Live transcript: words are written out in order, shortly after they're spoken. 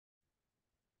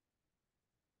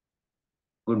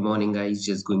Good morning, guys.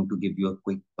 Just going to give you a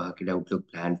quick market outlook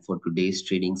plan for today's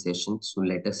trading session. So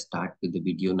let us start with the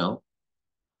video now.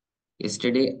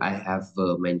 Yesterday, I have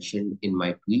mentioned in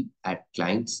my tweet that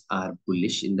clients are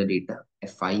bullish in the data,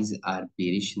 FIs are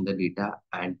bearish in the data,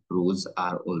 and pros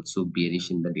are also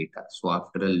bearish in the data. So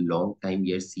after a long time,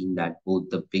 we are seeing that both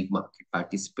the big market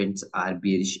participants are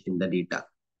bearish in the data.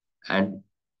 And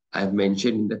I've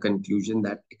mentioned in the conclusion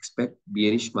that expect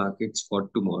bearish markets for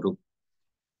tomorrow.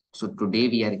 So today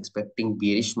we are expecting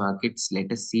bearish markets. Let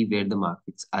us see where the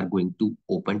markets are going to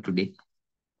open today.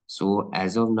 So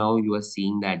as of now, you are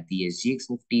seeing that the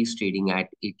SGX Nifty is trading at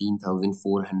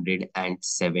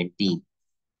 18,417.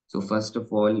 So first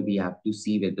of all, we have to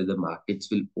see whether the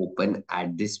markets will open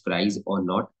at this price or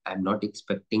not. I'm not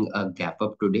expecting a gap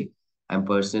up today. I'm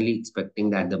personally expecting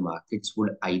that the markets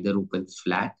would either open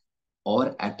flat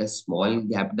or at a small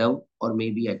gap down or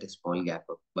maybe at a small gap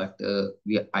up. But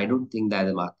I don't think that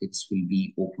the markets will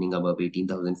be opening above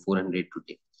 18,400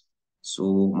 today.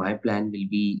 So my plan will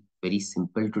be very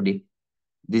simple today.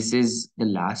 This is the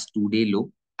last 2 day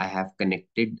low. I have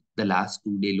connected the last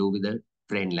 2 day low with a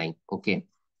trend line. Okay.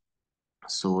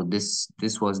 So this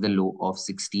was the low of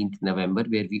 16th November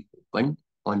where we opened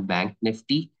on Bank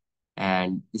Nifty,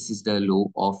 and this is the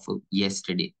low of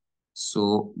yesterday.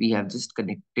 So we have just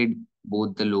connected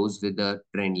both the lows with the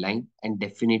trend line, and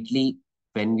definitely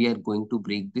when we are going to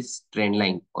break this trend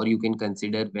line, or you can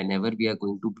consider whenever we are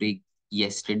going to break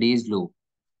yesterday's low,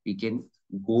 we can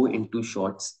go into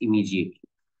shorts immediately.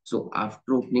 So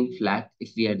after opening flat,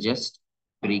 if we are just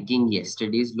breaking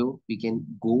yesterday's low, we can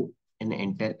go and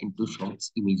enter into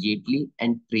shorts immediately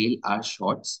and trail our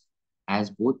shorts.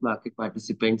 As both market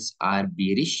participants are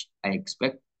bearish, I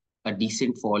expect a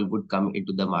decent fall would come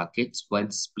into the markets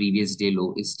once previous day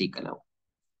low is taken out.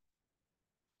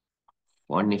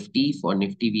 For Nifty,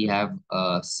 we have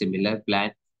a similar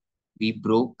plan. We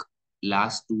broke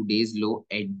last 2 days low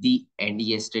at the end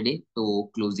yesterday. So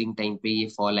closing time पे ये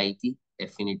fall आई थी.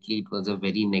 Definitely, it was a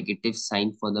very negative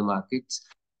sign for the markets.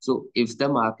 So if the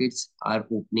markets are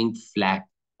opening flat,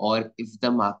 or if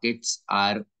the markets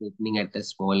are opening at a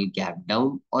small gap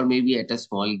down, or maybe at a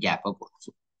small gap up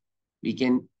also, we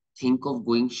can think of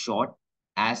going short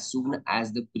as soon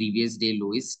as the previous day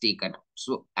low is taken out.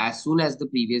 So as soon as the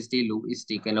previous day low is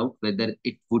taken out, whether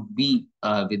it would be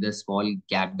with a small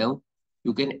gap down,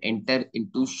 you can enter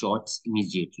into shorts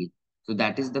immediately. So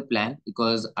that is the plan,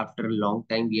 because after a long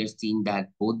time, we are seeing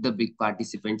that both the big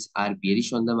participants are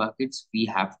bearish on the markets. We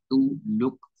have to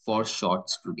look for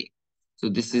shorts today. So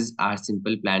this is our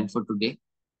simple plan for today.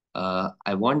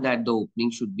 I want that the opening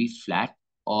should be flat,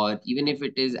 or even if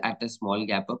it is at a small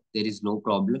gap up, there is no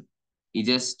problem. We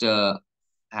just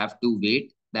have to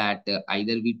wait that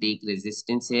either we take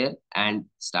resistance here and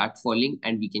start falling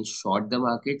and we can short the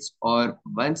markets, or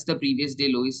once the previous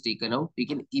day low is taken out, we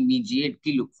can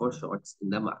immediately look for shorts in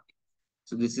the market.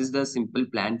 So this is the simple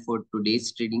plan for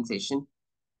today's trading session.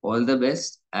 All the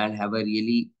best and have a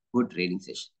really good trading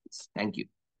session. Thank you.